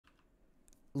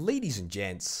Ladies and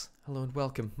gents, hello and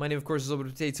welcome. My name, of course, is Over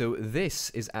Potato. This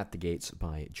is At the Gates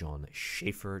by Jon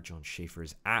Shafer. Jon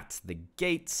Shafer's At the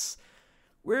Gates.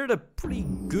 We're at a pretty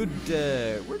good.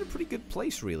 We're at a pretty good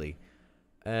place, really.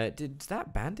 Did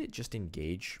that bandit just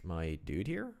engage my dude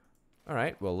here? All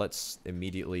right. Well, let's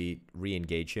immediately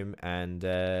re-engage him and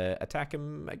attack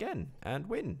him again and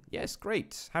win. Yes,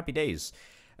 great. Happy days.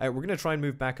 We're gonna try and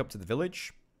move back up to the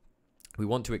village. We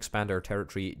want to expand our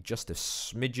territory just a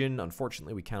smidgen.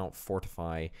 Unfortunately, we cannot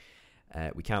fortify.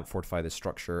 We can't fortify this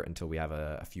structure until we have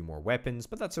a few more weapons,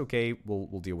 but that's okay.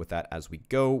 We'll deal with that as we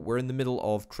go. We're in the middle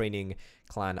of training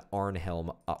Clan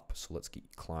Arnhelm up, so let's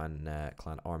get Clan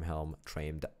Arnhelm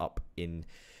trained up in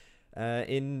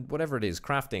whatever it is,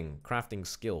 crafting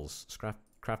skills,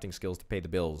 crafting skills to pay the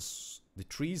bills. The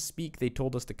trees speak. They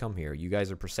told us to come here. You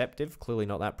guys are perceptive. Clearly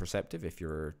not that perceptive if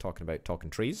you're talking about talking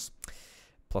trees.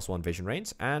 +1 vision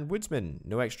range, and woodsman.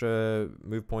 No extra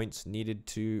move points needed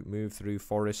to move through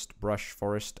forest,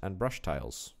 and brush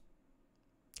tiles.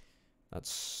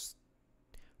 That's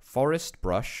forest,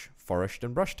 brush, forest,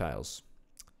 and brush tiles.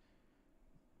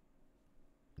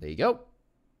 There you go.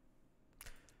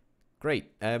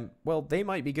 Great. Well, they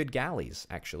might be good galleys,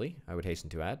 actually, I would hasten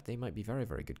to add. They might be very,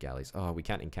 very good galleys. Oh, we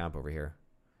can't encamp over here.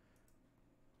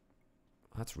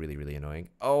 That's really, really annoying.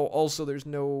 Oh, also there's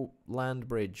no land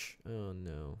bridge. Oh,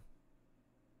 no.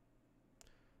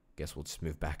 Guess we'll just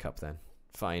move back up then.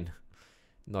 Fine.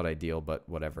 Not ideal, but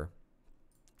whatever.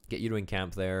 Get you to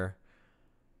encamp there.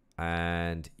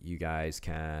 And you guys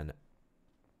can...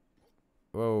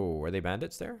 Whoa, are they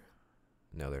bandits there?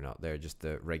 No, they're not. They're just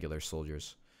the regular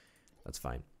soldiers. That's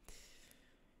fine.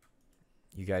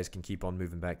 You guys can keep on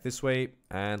moving back this way.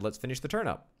 And let's finish the turn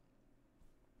up.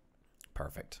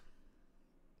 Perfect.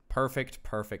 Perfect,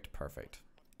 perfect, perfect.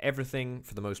 Everything,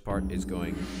 for the most part, is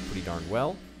going pretty darn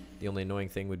well. The only annoying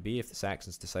thing would be if the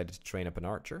Saxons decided to train up an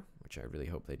archer, which I really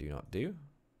hope they do not do.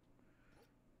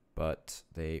 But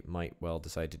they might well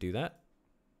decide to do that.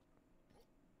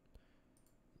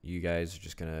 You guys are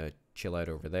just going to chill out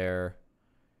over there.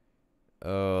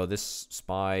 Oh, this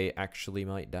spy actually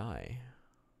might die.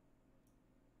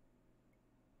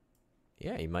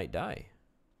 Yeah, he might die.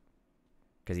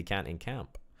 Because he can't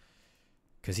encamp.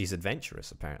 Because he's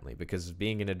adventurous, apparently. Because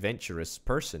being an adventurous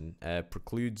person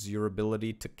precludes your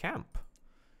ability to camp.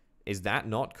 Is that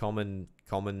not common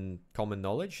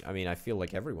knowledge? I mean, I feel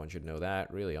like everyone should know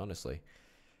that, really, honestly.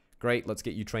 Great, let's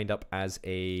get you trained up as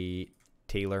a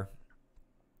tailor.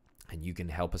 And you can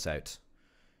help us out.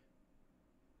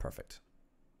 Perfect.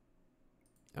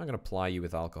 I'm going to ply you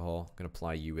with alcohol. I'm going to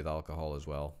ply you with alcohol as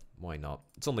well. Why not?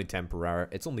 It's only temporary.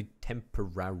 It's only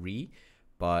temporary.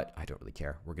 But I don't really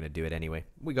care. We're going to do it anyway.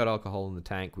 We got alcohol in the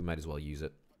tank. We might as well use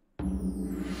it.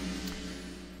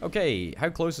 Okay, how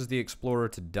close is the explorer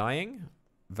to dying?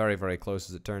 Very, very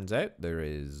close as it turns out. There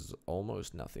is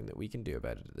almost nothing that we can do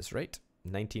about it at this rate.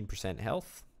 19%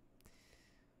 health.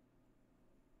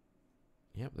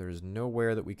 Yep, there is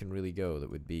nowhere that we can really go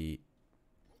that would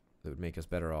make us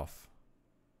better off.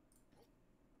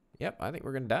 Yep, I think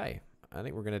we're going to die. I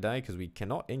think we're going to die because we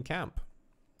cannot encamp.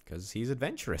 Because he's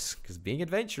adventurous. Because being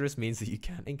adventurous means that you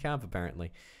can't encamp,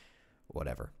 apparently.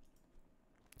 Whatever.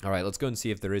 Alright, let's go and see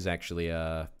if there is actually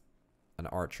an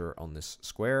archer on this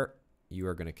square. You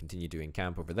are going to continue to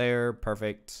encamp over there.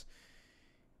 Perfect.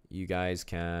 You guys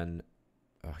can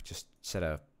just set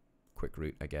a quick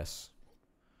route, I guess.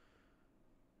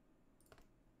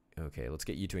 Okay, let's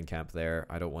get you to encamp there.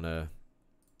 I don't want to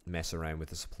mess around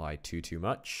with the supply too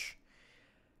much.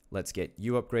 Let's get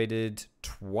you upgraded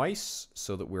twice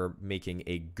so that we're making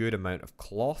a good amount of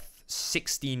cloth.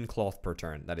 16 cloth per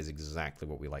turn. That is exactly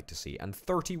what we like to see. And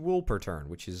 30 wool per turn,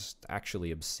 which is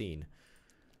actually obscene.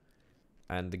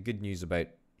 And the good news about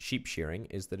sheep shearing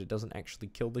is that it doesn't actually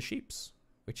kill the sheeps,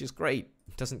 which is great.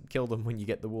 It doesn't kill them when you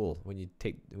get the wool. When you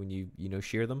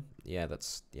shear them. Yeah,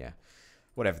 yeah.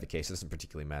 Whatever the case, it doesn't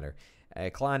particularly matter.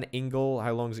 Clan Ingle,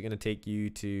 how long is it going to take you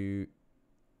to...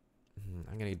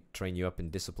 I'm going to train you up in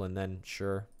discipline then,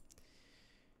 sure.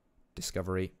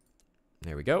 Discovery.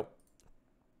 There we go.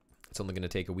 It's only going to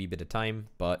take a wee bit of time,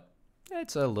 but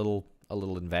it's a little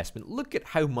investment. Look at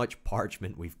how much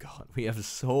parchment we've got. We have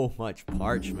so much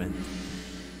parchment.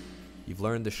 You've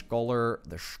learned the Scholar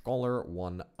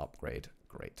 1 upgrade.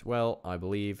 Great. Well, I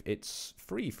believe it's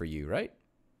free for you, right?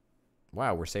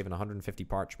 Wow, we're saving 150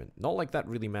 parchment. Not like that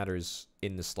really matters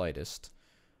in the slightest.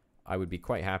 I would be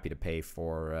quite happy to pay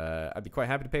for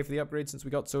the upgrade since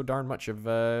we got so darn much of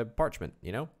parchment,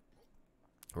 you know?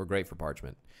 We're great for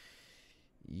parchment.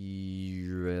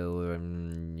 Yeah,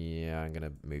 I'm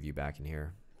gonna move you back in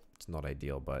here. It's not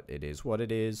ideal, but it is what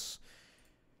it is.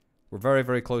 We're very,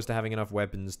 very close to having enough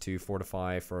weapons to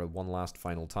fortify for one last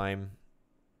final time.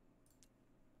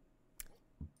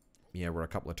 Yeah, we're a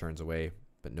couple of turns away,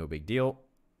 but no big deal.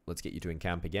 Let's get you to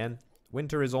encamp again.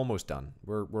 Winter is almost done.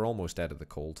 We're almost out of the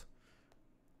cold.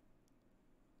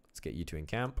 Let's get you to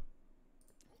encamp.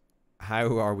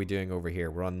 How are we doing over here?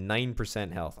 We're on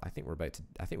 9% health. I think we're about to...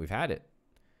 I think we've had it.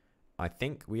 I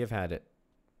think we have had it.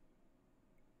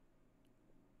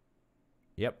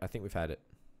 Yep, I think we've had it.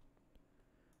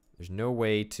 There's no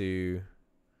way to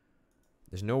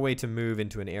move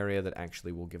into an area that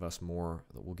actually will give us more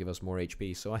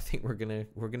HP. So I think we're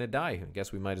gonna die. I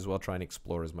guess we might as well try and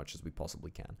explore as much as we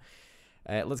possibly can.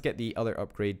 Let's get the other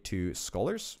upgrade to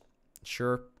scholars.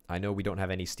 Sure, I know we don't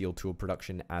have any steel tool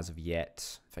production as of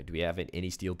yet. In fact, do we have any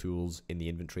steel tools in the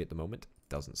inventory at the moment?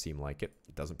 Doesn't seem like it.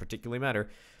 It doesn't particularly matter.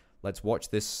 Let's watch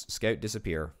this scout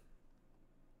disappear.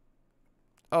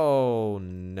 Oh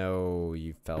no,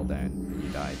 you fell down and you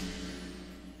died.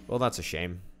 Well, that's a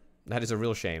shame. That is a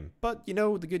real shame. But, you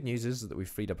know, the good news is that we've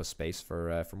freed up a space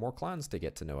for more clans to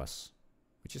get to know us,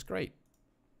 which is great.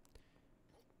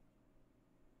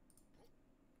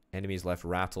 Enemies left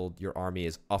rattled. Your army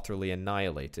is utterly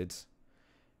annihilated.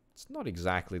 It's not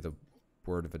exactly the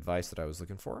word of advice that I was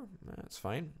looking for. That's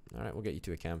fine. All right, we'll get you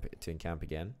to encamp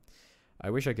again. I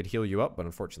wish I could heal you up, but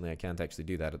unfortunately I can't actually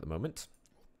do that at the moment,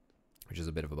 which is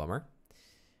a bit of a bummer.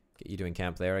 Get you to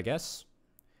encamp there, I guess.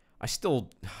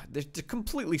 They're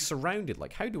completely surrounded.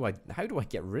 Like, how do I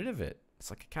get rid of it? It's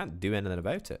like I can't do anything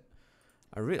about it.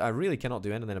 I really cannot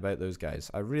do anything about those guys.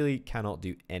 I really cannot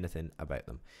do anything about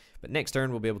them. But next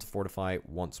turn we'll be able to fortify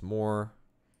once more.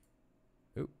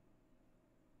 Ooh.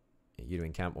 Get you to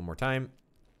encamp one more time.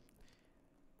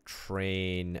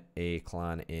 Train a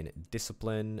clan in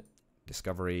discipline,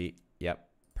 discovery. Yep,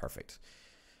 perfect.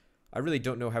 I really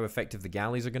don't know how effective the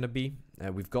galleys are going to be.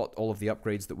 We've got all of the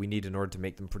upgrades that we need in order to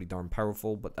make them pretty darn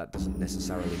powerful, but that doesn't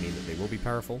necessarily mean that they will be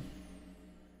powerful.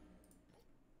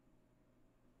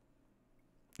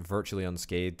 Virtually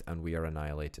unscathed, and we are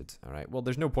annihilated. Alright, well,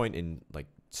 there's no point in, like,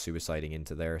 suiciding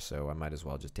into there, so I might as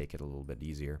well just take it a little bit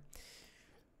easier.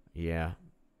 Yeah.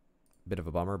 Bit of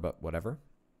a bummer, but whatever.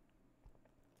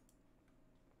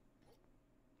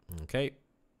 Okay.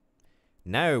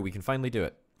 Now we can finally do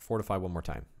it. Fortify one more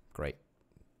time. Great.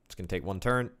 It's gonna take one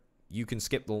turn. You can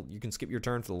skip your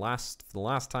turn for the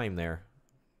last time there.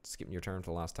 Skipping your turn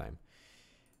for the last time.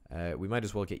 We might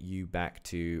as well get you back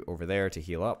to over there to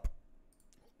heal up.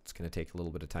 It's gonna take a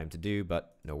little bit of time to do,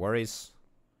 but no worries.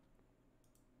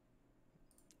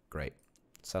 Great.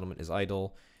 Settlement is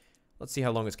idle. Let's see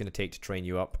how long it's gonna take to train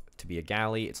you up to be a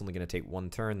galley. It's only gonna take one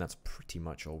turn. That's pretty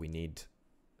much all we need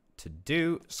to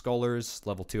do. Scholars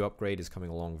level 2 upgrade is coming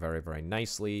along very, very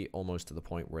nicely, almost to the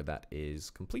point where that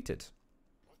is completed.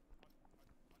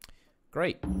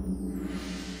 Great.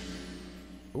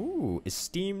 Ooh,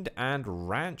 esteemed and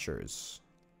ranchers.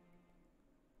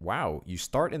 Wow, you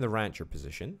start in the rancher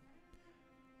position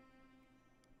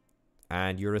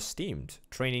and you're esteemed.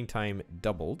 Training time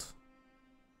doubled.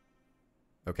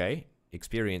 Okay,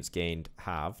 experience gained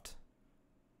halved,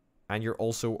 and you're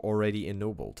also already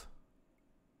ennobled.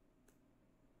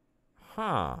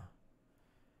 Huh.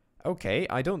 Okay,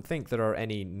 I don't think there are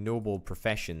any noble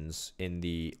professions in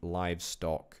the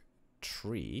livestock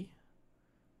tree.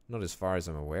 Not as far as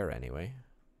I'm aware, anyway.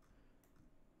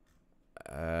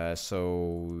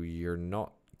 So you're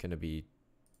not gonna be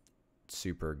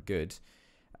super good.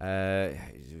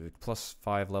 Plus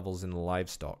 5 levels in the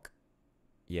livestock.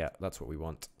 Yeah, that's what we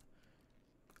want.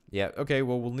 Yeah, okay,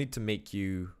 well, we'll need to make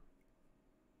you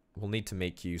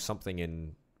something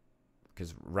in...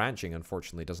 Because ranching,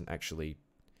 unfortunately, doesn't actually...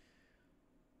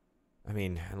 I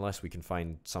mean, unless we can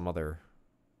find some other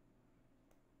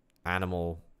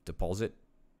animal deposit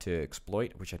to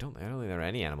exploit, which I don't think there are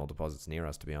any animal deposits near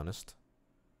us, to be honest.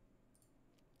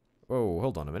 Whoa,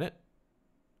 hold on a minute.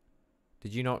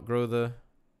 Did you not grow the...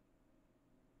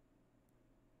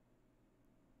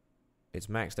 It's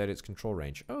maxed out its control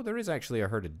range. Oh, there is actually a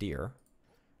herd of deer.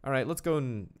 Alright, let's go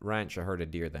and ranch a herd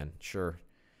of deer then. Sure.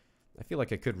 I feel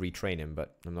like I could retrain him,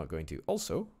 but I'm not going to.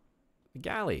 Also, the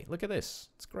galley. Look at this.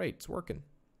 It's great. It's working.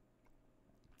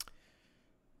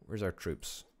 Where's our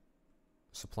troops?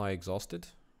 Supply exhausted?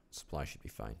 Supply should be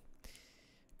fine.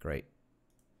 Great.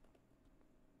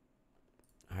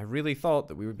 I really thought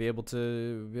that we would be able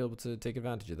to take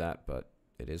advantage of that, but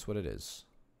it is what it is.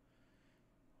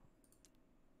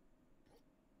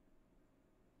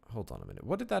 Hold on a minute.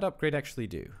 What did that upgrade actually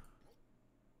do?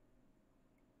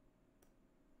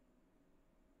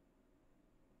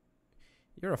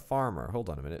 You're a farmer. Hold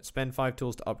on a minute. Spend 5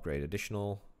 tools to upgrade.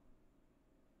 Additional...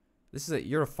 This is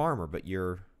you're a farmer, but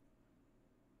you're...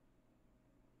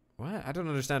 What? I don't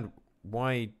understand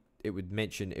why it would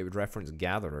reference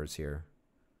gatherers here.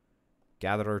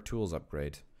 Gatherer tools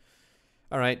upgrade.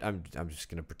 Alright, I'm just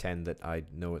going to pretend that I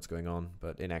know what's going on,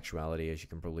 but in actuality, as you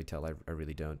can probably tell, I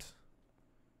really don't.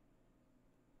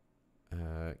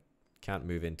 Can't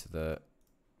move into the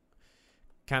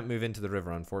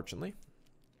river, unfortunately.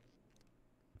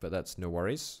 But that's no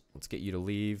worries. Let's get you to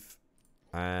leave,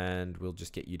 and we'll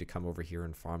just get you to come over here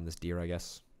and farm this deer, I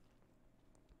guess.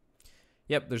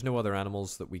 Yep, there's no other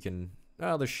animals that we can...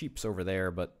 Well, there's sheeps over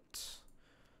there, but...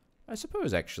 I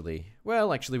suppose, actually...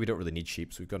 Well, actually, we don't really need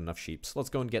sheeps. We've got enough sheeps. Let's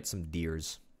go and get some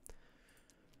deers.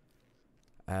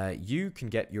 You can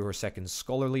get your second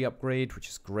scholarly upgrade, which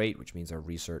is great, which means our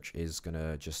research is going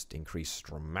to just increase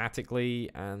dramatically,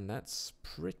 and that's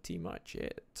pretty much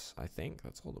it, I think.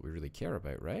 That's all that we really care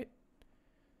about, right?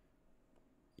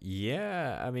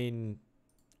 Yeah, I mean,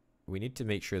 we need to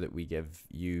make sure that we give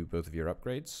you both of your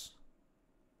upgrades.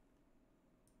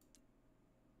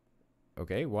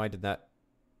 Okay, why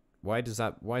is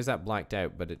that blacked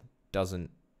out, but it doesn't...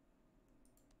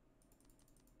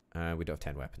 we don't have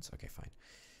 10 weapons. Okay, fine.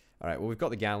 Alright, well, we've got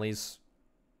the galleys.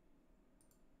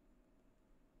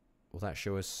 Will that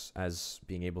show us as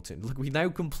being able to... Look, we now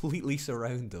completely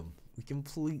surround them. We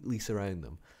completely surround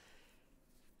them.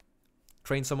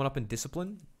 Train someone up in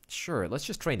discipline? Sure, let's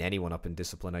just train anyone up in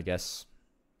discipline, I guess.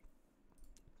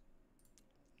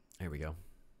 There we go.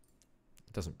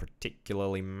 It doesn't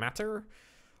particularly matter.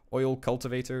 Oil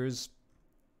cultivators?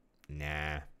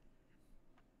 Nah.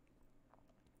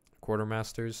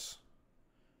 Quartermasters?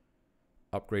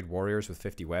 Upgrade warriors with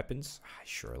 50 weapons?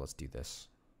 Sure, let's do this.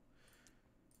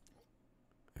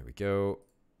 There we go.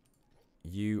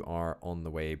 You are on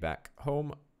the way back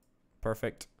home.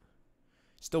 Perfect.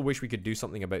 Still wish we could do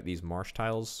something about these marsh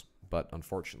tiles, but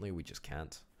unfortunately we just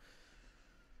can't.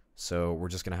 So we're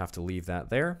just going to have to leave that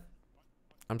there.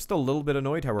 I'm still a little bit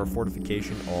annoyed how our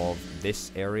fortification of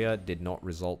this area did not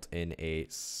result in a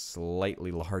slightly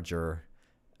larger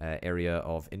area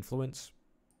of influence.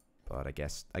 But I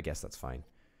guess that's fine.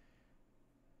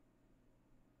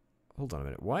 Hold on a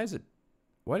minute. Why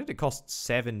did it cost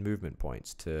 7 movement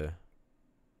points to...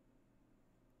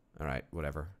 Alright,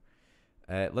 whatever.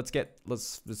 Let's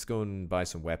go and buy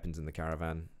some weapons in the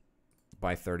caravan.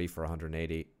 Buy 30 for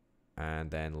 180.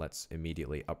 And then let's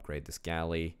immediately upgrade this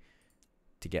galley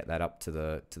to get that up to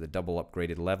the double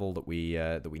upgraded level that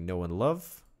we know and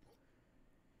love.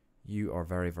 You are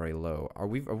very, very low. Have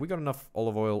we got enough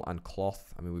olive oil and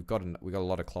cloth? I mean, we got a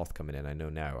lot of cloth coming in, I know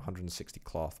now. 160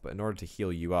 cloth, but in order to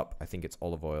heal you up, I think it's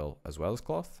olive oil as well as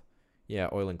cloth. Yeah,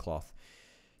 oil and cloth.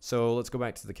 So let's go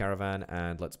back to the caravan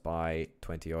and let's buy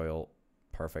 20 oil.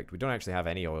 Perfect. We don't actually have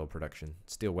any oil production.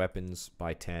 Steel weapons,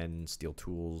 buy 10. Steel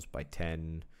tools, buy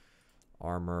 10.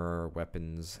 Armor,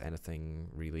 weapons, anything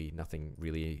really, nothing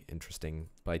really interesting.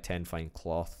 Buy 10, find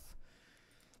cloth.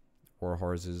 War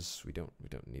horses, we don't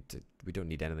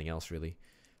need anything else really.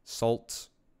 Salt,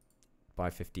 buy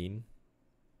 15.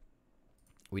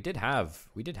 We did have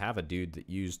a dude that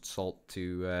used salt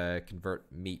to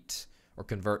convert meat or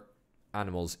convert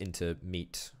animals into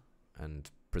meat and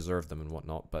preserve them and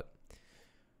whatnot, but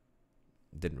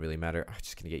didn't really matter. I'm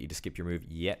just gonna get you to skip your move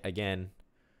yet again.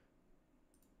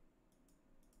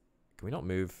 Can we not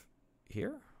move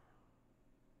here?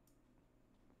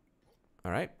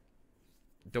 All right.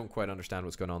 Don't quite understand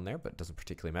what's going on there, but it doesn't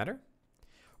particularly matter.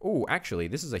 Oh, actually,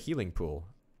 this is a healing pool.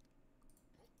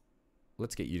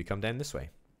 Let's get you to come down this way.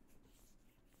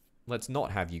 Let's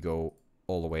not have you go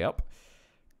all the way up.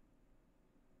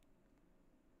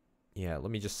 Yeah,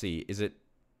 let me just see. Is it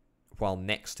while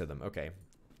next to them? Okay.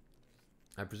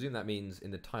 I presume that means in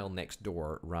the tile next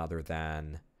door rather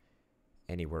than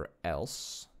anywhere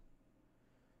else.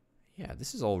 Yeah,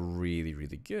 this is all really,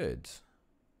 really good.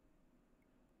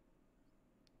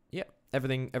 Yeah,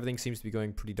 everything seems to be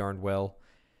going pretty darn well.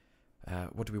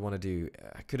 What do we want to do?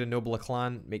 Could ennoble a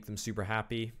clan, make them super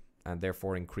happy, and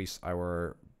therefore increase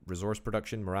our resource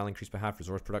production. Morale increase by half,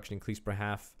 resource production increase by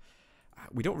half.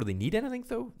 We don't really need anything,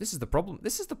 though. This is the problem.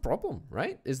 This is the problem,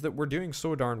 right? Is that we're doing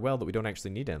so darn well that we don't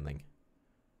actually need anything.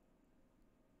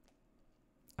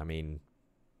 I mean,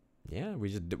 yeah, we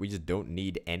just don't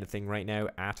need anything right now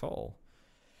at all.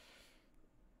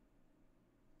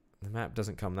 The map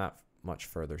doesn't come that much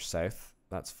further south.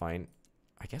 That's fine.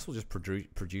 I guess we'll just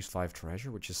produce 5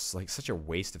 treasure, which is like such a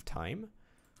waste of time,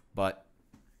 but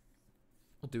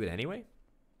we'll do it anyway.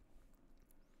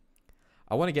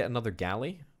 I want to get another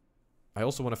galley. I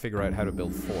also want to figure out how to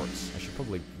build forts. I should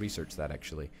probably research that,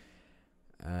 actually.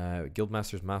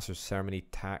 Guildmasters, masters, ceremony,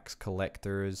 tax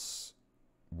collectors,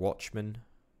 watchmen,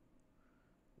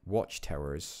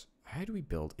 watchtowers. How do we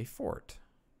build a fort?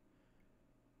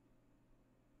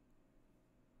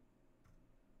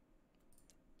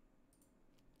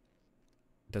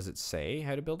 Does it say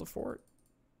how to build a fort?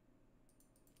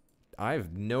 I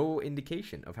have no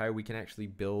indication of how we can actually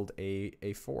build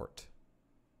a fort.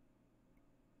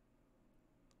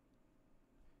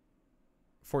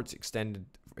 Forts extend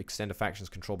a faction's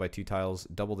controlled by 2 tiles,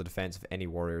 double the defense of any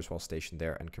warriors while stationed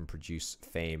there, and can produce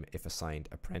fame if assigned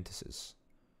apprentices.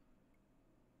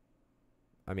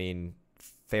 I mean,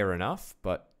 fair enough,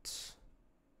 but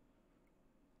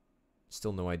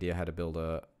still no idea how to build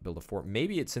a fort.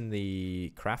 Maybe it's in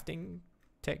the crafting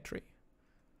tech tree.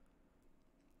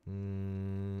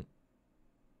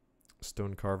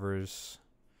 Stone carvers,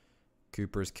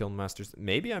 Coopers, kiln masters.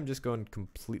 Maybe I'm just going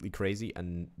completely crazy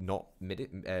and not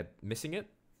missing it.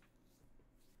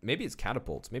 Maybe it's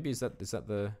catapults. Maybe is that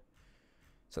the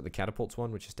catapults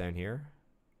one, which is down here?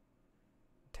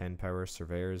 10 power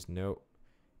surveyors. No.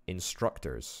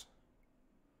 Instructors.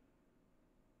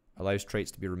 Allows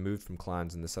traits to be removed from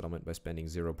clans in the settlement by spending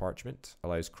 0 parchment.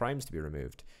 Allows crimes to be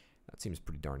removed. That seems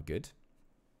pretty darn good.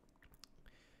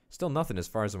 Still nothing as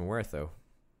far as I'm aware, though.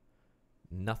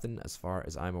 Nothing as far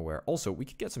as I'm aware. Also, we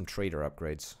could get some trader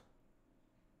upgrades.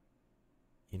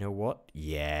 You know what?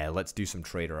 Yeah, let's do some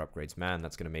trader upgrades. Man,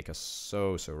 that's going to make us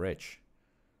so rich.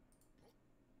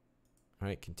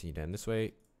 Alright, continue down this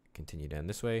way. Continue down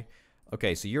this way.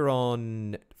 Okay, so you're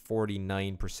on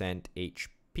 49%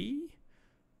 HP,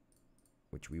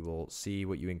 which we will see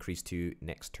what you increase to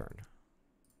next turn.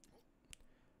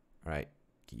 Alright,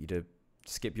 get you to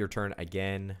skip your turn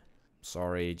again.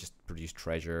 Sorry, just produce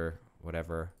treasure,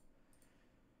 whatever.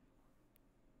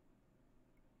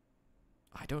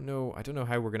 I don't know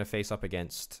how we're gonna face up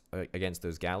against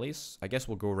those galleys. I guess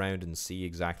we'll go around and see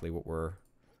exactly what we're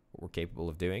capable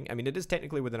of doing. I mean, it is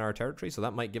technically within our territory, so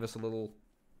that might give us a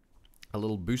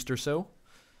little boost or so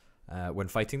when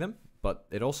fighting them. But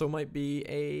it also might be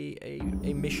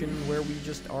a mission where we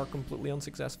just are completely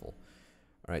unsuccessful.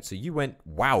 All right, so you went,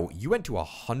 wow, you went to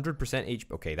 100%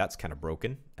 HP. Okay, that's kind of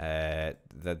broken. That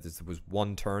this was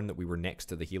one turn that we were next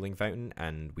to the healing fountain,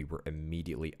 and we were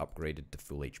immediately upgraded to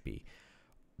full HP.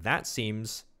 That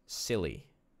seems silly.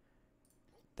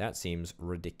 That seems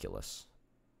ridiculous.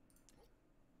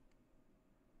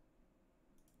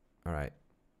 All right.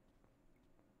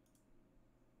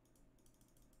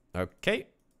 Okay.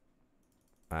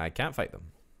 I can't fight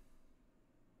them.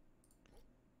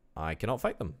 I cannot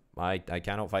fight them. I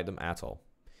cannot fight them at all.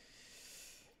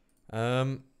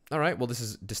 Alright, well, this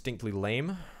is distinctly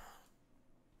lame.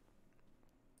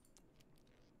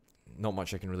 Not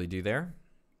much I can really do there.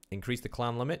 Increase the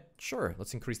clan limit? Sure,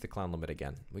 let's increase the clan limit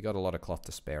again. We got a lot of cloth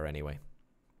to spare anyway.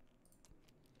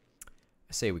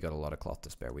 I say we got a lot of cloth to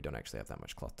spare. We don't actually have that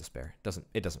much cloth to spare.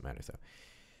 It doesn't matter, though.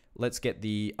 Let's get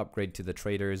the upgrade to the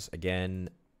traders again.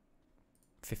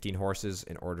 15 horses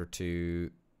in order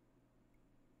to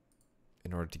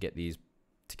get these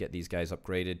guys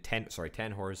upgraded.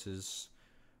 10 horses.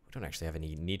 We don't actually have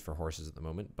any need for horses at the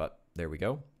moment, but there we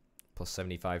go. Plus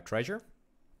 75 treasure.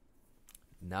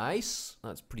 Nice.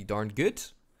 That's pretty darn good.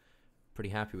 Pretty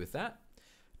happy with that.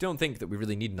 Don't think that we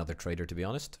really need another trader, to be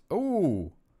honest.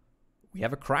 Oh, we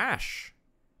have a crash.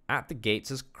 At the Gates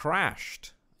has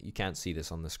crashed. You can't see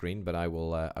this on the screen, but I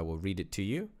will read it to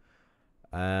you.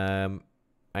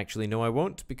 Actually, no, I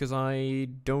won't, because I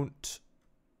don't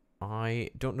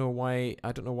know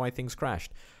why things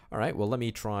crashed. All right, well, let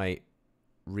me try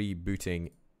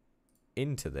rebooting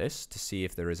into this to see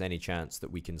if there is any chance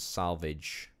that we can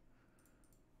salvage.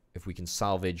 If we can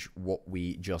salvage what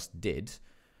we just did.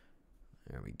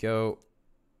 There we go.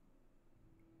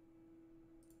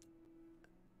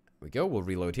 There we go. We'll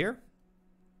reload here.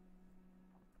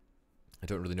 I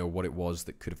don't really know what it was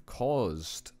that could have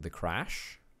caused the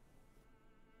crash.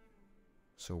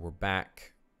 So we're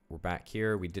back. We're back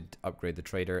here. We did upgrade the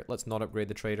trader. Let's not upgrade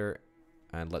the trader,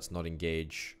 and let's not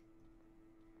engage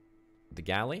the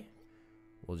galley.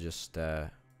 We'll just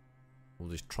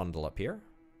trundle up here.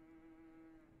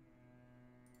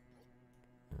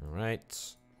 All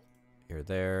right, you're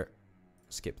there.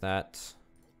 Skip that.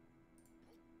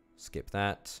 Skip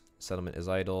that. Settlement is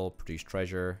idle. Produce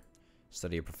treasure.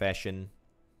 Study a profession.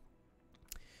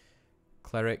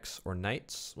 Clerics or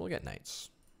knights? We'll get knights.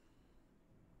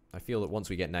 I feel that once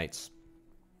we get knights,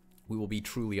 we will be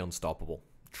truly unstoppable.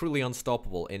 Truly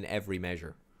unstoppable in every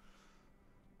measure.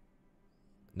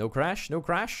 No crash? No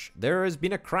crash? There has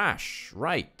been a crash.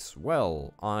 Right.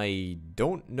 Well, I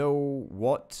don't know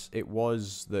what it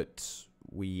was that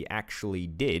we actually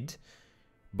did,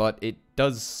 but it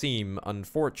does seem,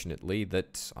 unfortunately,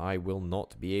 that I will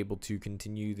not be able to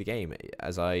continue the game.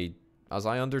 As I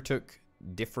undertook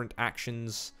different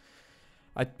actions,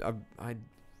 I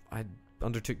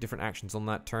undertook different actions on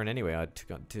that turn anyway. I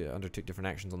undertook different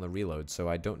actions on the reload, so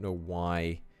I don't know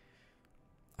why.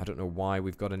 I don't know why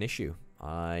we've got an issue.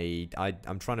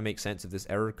 I'm trying to make sense of this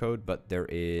error code, but there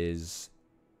is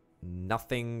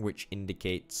nothing which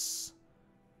indicates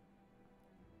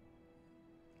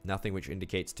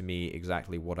to me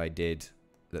exactly what I did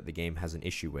that the game has an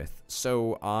issue with.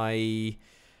 So I'm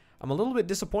a little bit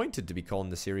disappointed to be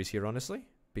calling the series here, honestly,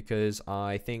 because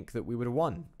I think that we would have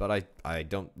won, but I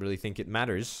don't really think it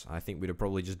matters. I think we'd have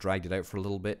probably just dragged it out for a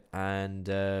little bit, and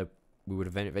we would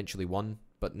have eventually won.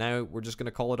 But now we're just going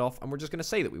to call it off, and we're just going to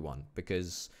say that we won,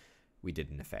 because we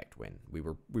did in effect win. We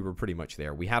were pretty much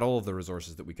there. We had all of the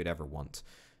resources that we could ever want.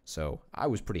 So I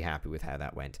was pretty happy with how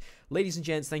that went. Ladies and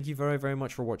gents, thank you very, very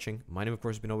much for watching. My name, of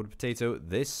course, has been Over the Potato.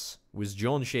 This was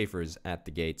Jon Shafer's At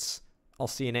the Gates. I'll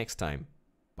see you next time.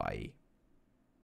 Bye.